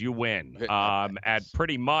 guys, you win. At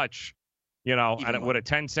pretty much, with a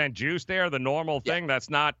 10-cent juice there, the normal thing, that's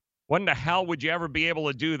not. When the hell would you ever be able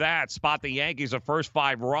to do that? Spot the Yankees a first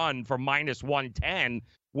 5 run for minus 110,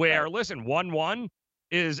 where, listen, 1-1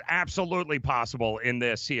 is absolutely possible in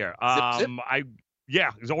this here. Zip.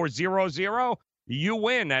 Or 0-0, you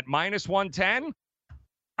win at minus 110.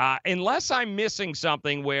 Unless I'm missing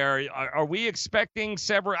something, where are we expecting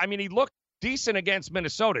several? I mean, he looked decent against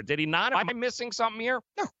Minnesota. Did he not? Am I missing something here?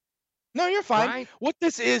 No, you're fine. Right? What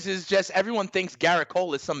this is just everyone thinks Garrett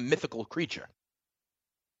Cole is some mythical creature.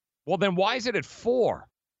 Well, then why is it at 4?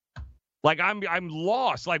 Like, I'm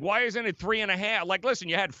lost. Like, why isn't it 3.5? Like, listen,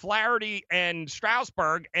 you had Flaherty and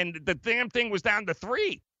Strasburg, and the damn thing was down to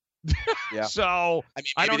 3. Yeah. So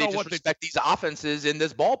I don't know they what just respect these offenses in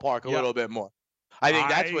this ballpark a little bit more. I think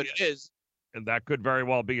that's what it is. And that could very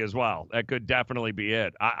well be as well. That could definitely be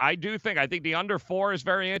it. I think the under 4 is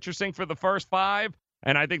very interesting for the first 5.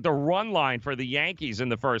 And I think the run line for the Yankees in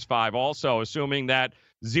the first 5 also, assuming that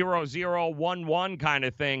 0-0, 1-1 kind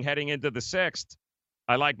of thing heading into the 6th.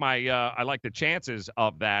 I like the chances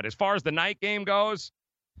of that. As far as the night game goes,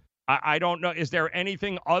 I don't know. Is there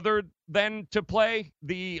anything other than to play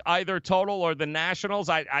the either total or the Nationals?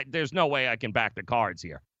 There's no way I can back the Cards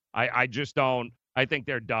here. I just don't. I think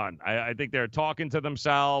they're done. I think they're talking to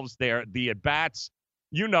themselves. They're the at-bats.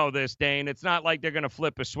 You know this, Dane. It's not like they're going to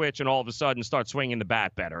flip a switch and all of a sudden start swinging the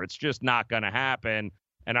bat better. It's just not going to happen.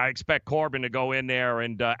 And I expect Corbin to go in there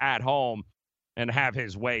and at home and have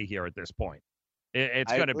his way here at this point.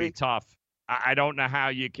 It's going to be tough. I don't know how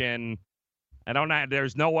you can. I don't know.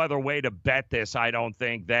 There's no other way to bet this, I don't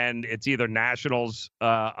think, then it's either Nationals,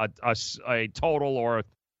 a total, or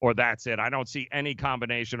that's it. I don't see any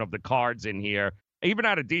combination of the Cards in here, even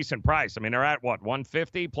at a decent price. I mean, they're at, what,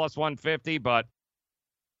 150, plus 150, but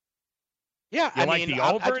yeah, I'm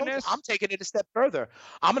taking it a step further.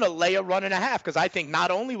 I'm going to lay a 1.5 because I think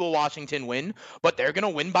not only will Washington win, but they're going to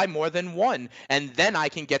win by more than 1. And then I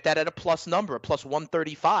can get that at a plus number, plus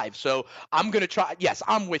 135. So I'm going to try. Yes,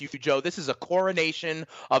 I'm with you, Joe. This is a coronation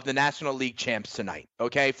of the National League champs tonight,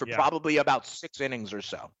 okay, for probably about 6 innings or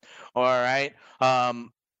so. All right.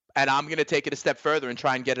 And I'm going to take it a step further and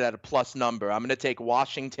try and get it at a plus number. I'm going to take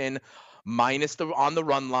Washington minus on the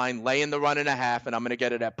run line, lay in the 1.5, and I'm going to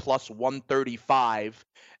get it at plus 135.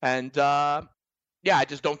 And I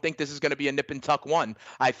just don't think this is going to be a nip and tuck one.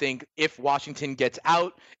 I think if Washington gets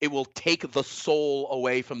out, it will take the soul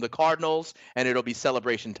away from the Cardinals, and it'll be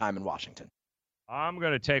celebration time in Washington. I'm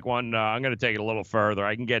going to take one. I'm going to take it a little further.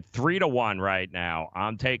 I can get 3-1 right now.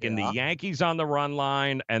 I'm taking the Yankees on the run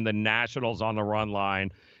line and the Nationals on the run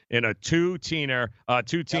line in a two-teamer at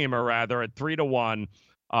 3-1.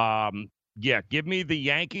 Give me the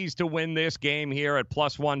Yankees to win this game here at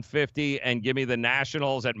plus 150 and give me the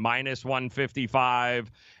Nationals at minus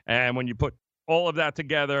 155. And when you put all of that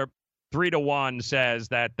together, 3-1 says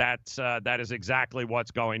that that is exactly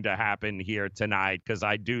what's going to happen here tonight, because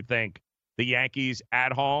I do think the Yankees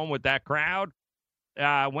at home with that crowd,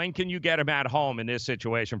 when can you get them at home in this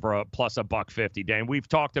situation for a plus $1.50, Dan? We've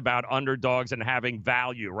talked about underdogs and having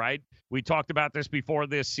value, right? We talked about this before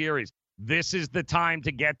this series. This is the time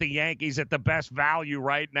to get the Yankees at the best value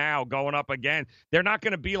right now going up again. They're not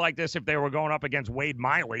going to be like this if they were going up against Wade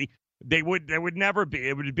Miley. They would never be.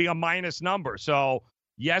 It would be a minus number. So,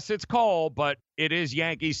 yes, it's cold, but it is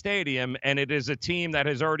Yankee Stadium, and it is a team that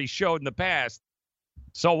has already showed in the past.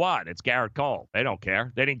 So what? It's Garrett Cole. They don't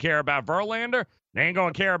care. They didn't care about Verlander. They ain't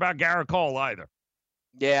going to care about Garrett Cole either.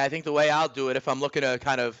 Yeah, I think the way I'll do it, if I'm looking to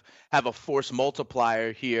kind of have a force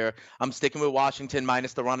multiplier here, I'm sticking with Washington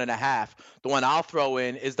minus the 1.5. The one I'll throw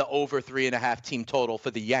in is the over 3.5 team total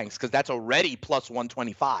for the Yanks, because that's already plus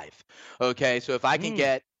 125. Okay, so if I can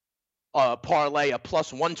get a parlay, a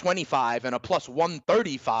plus 125 and a plus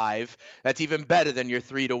 135, that's even better than your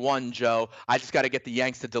 3-1, Joe. I just got to get the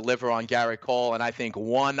Yanks to deliver on Garrett Cole, and I think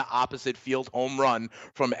one opposite field home run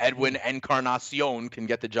from Edwin Encarnacion can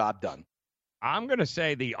get the job done. I'm going to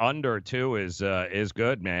say the under, too, is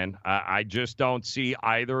good, man. I just don't see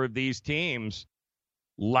either of these teams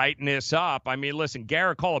lighting this up. I mean, listen,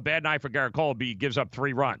 Garrett Cole, a bad night for Garrett Cole, he gives up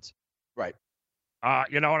 3 runs. Right.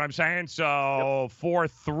 You know what I'm saying? So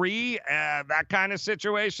 4-3, that kind of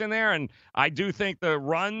situation there. And I do think the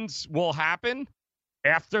runs will happen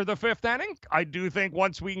after the 5th inning. I do think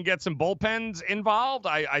once we can get some bullpens involved,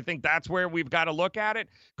 I think that's where we've got to look at it,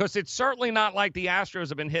 because it's certainly not like the Astros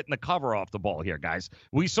have been hitting the cover off the ball here, guys.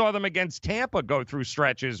 We saw them against Tampa go through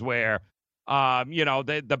stretches where,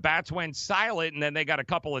 the bats went silent and then they got a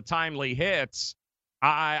couple of timely hits.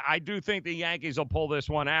 I do think the Yankees will pull this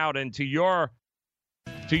one out. And to your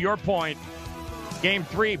point, Game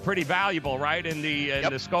 3, pretty valuable, right? In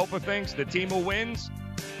the scope of things, the team who wins.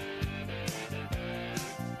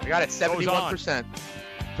 I got it 71%.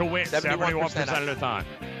 To win 71% of the time.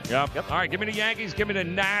 Yep. All right, give me the Yankees. Give me the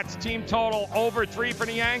Nats. Team total over 3 for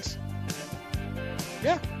the Yanks.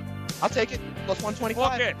 Yeah, I'll take it. Plus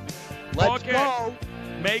 125. Book it. Let's go.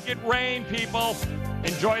 Make it rain, people.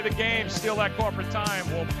 Enjoy the game. Steal that corporate time.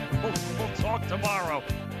 We'll talk tomorrow.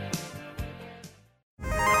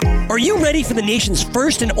 Are you ready for the nation's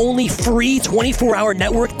first and only free 24-hour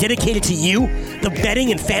network dedicated to you, the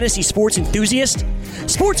betting and fantasy sports enthusiast?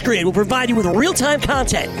 SportsGrid will provide you with real-time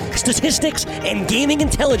content, statistics, and gaming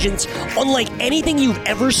intelligence unlike anything you've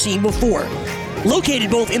ever seen before. Located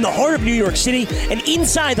both in the heart of New York City and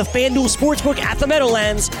inside the FanDuel Sportsbook at the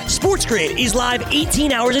Meadowlands, SportsGrid is live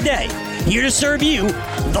 18 hours a day, here to serve you,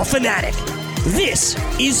 the fanatic. This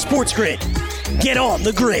is SportsGrid. Get on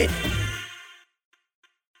the grid.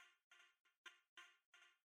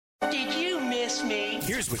 Did you miss me?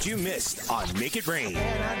 Here's what you missed on Make It Rain.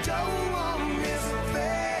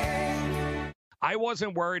 I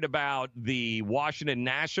wasn't worried about the Washington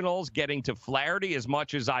Nationals getting to Flaherty as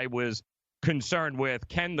much as I was concerned with,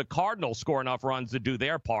 can the Cardinals score enough runs to do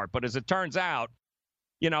their part? But as it turns out,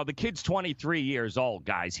 the kid's 23 years old,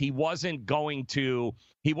 guys. He wasn't going to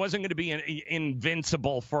be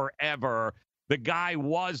invincible forever. The guy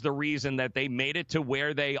was the reason that they made it to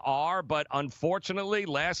where they are. But unfortunately,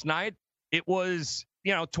 last night, it was,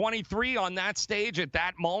 23 on that stage at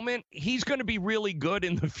that moment. He's going to be really good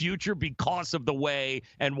in the future because of the way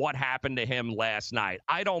and what happened to him last night.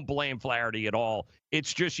 I don't blame Flaherty at all.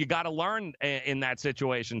 It's just you got to learn in that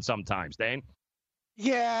situation sometimes, Dane.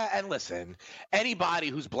 Yeah, and listen, anybody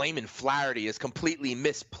who's blaming Flaherty is completely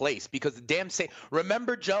misplaced, because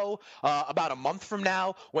remember, Joe, about a month from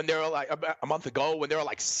now, when there are a month ago, when there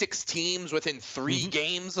were 6 teams within 3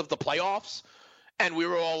 games of the playoffs, and we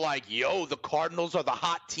were all like, yo, the Cardinals are the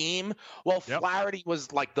hot team. Well, Flaherty was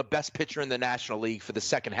the best pitcher in the National League for the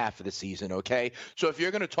second half of the season, okay? So if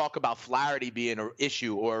you're going to talk about Flaherty being an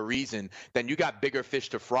issue or a reason, then you got bigger fish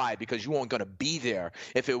to fry, because you weren't going to be there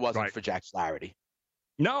if it wasn't for Jack Flaherty.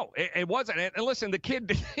 No, it wasn't. And listen, the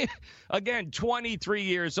kid, again, 23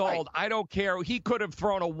 years old. Right. I don't care. He could have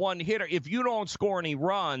thrown a one-hitter. If you don't score any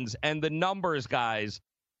runs, and the numbers, guys,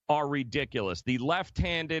 are ridiculous. The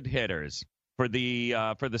left-handed hitters for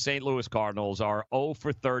the St. Louis Cardinals are 0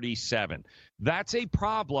 for 37. That's a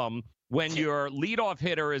problem when your leadoff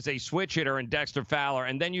hitter is a switch hitter in Dexter Fowler,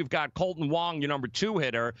 and then you've got Colton Wong, your number 2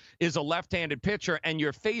 hitter, is a left-handed pitcher, and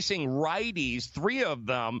you're facing righties, 3 of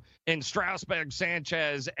them, in Strasburg,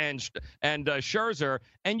 Sanchez, and Scherzer,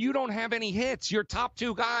 and you don't have any hits. Your top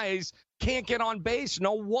 2 guys can't get on base.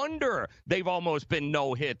 No wonder they've almost been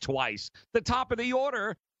no-hit twice. The top of the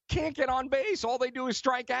order can't get on base. All they do is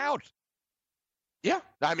strike out. Yeah,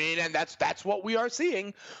 I mean, and that's what we are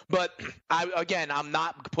seeing. But I'm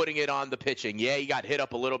not putting it on the pitching. Yeah, he got hit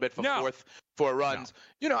up a little bit for four runs.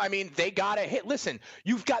 No. I mean, they got to hit. Listen,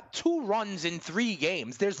 you've got 2 runs in 3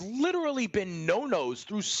 games. There's literally been no-nos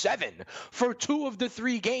through 7 for 2 of the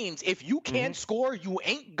 3 games. If you can't score, you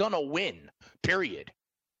ain't gonna win. Period.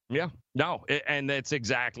 Yeah, no, and that's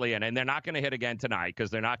exactly it. And they're not going to hit again tonight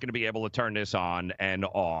because they're not going to be able to turn this on and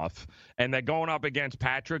off. And they're going up against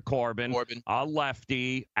Patrick Corbin, a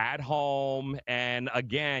lefty at home. And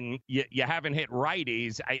again, you haven't hit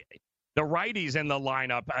righties. The righties in the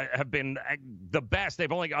lineup have been the best.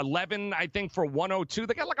 They've only got 11, I think, for 102.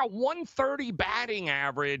 They got like a 130 batting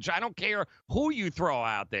average. I don't care who you throw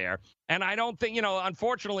out there. And I don't think,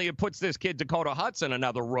 unfortunately, it puts this kid Dakota Hudson,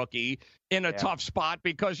 another rookie, in a tough spot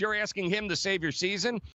because you're asking him to save your season.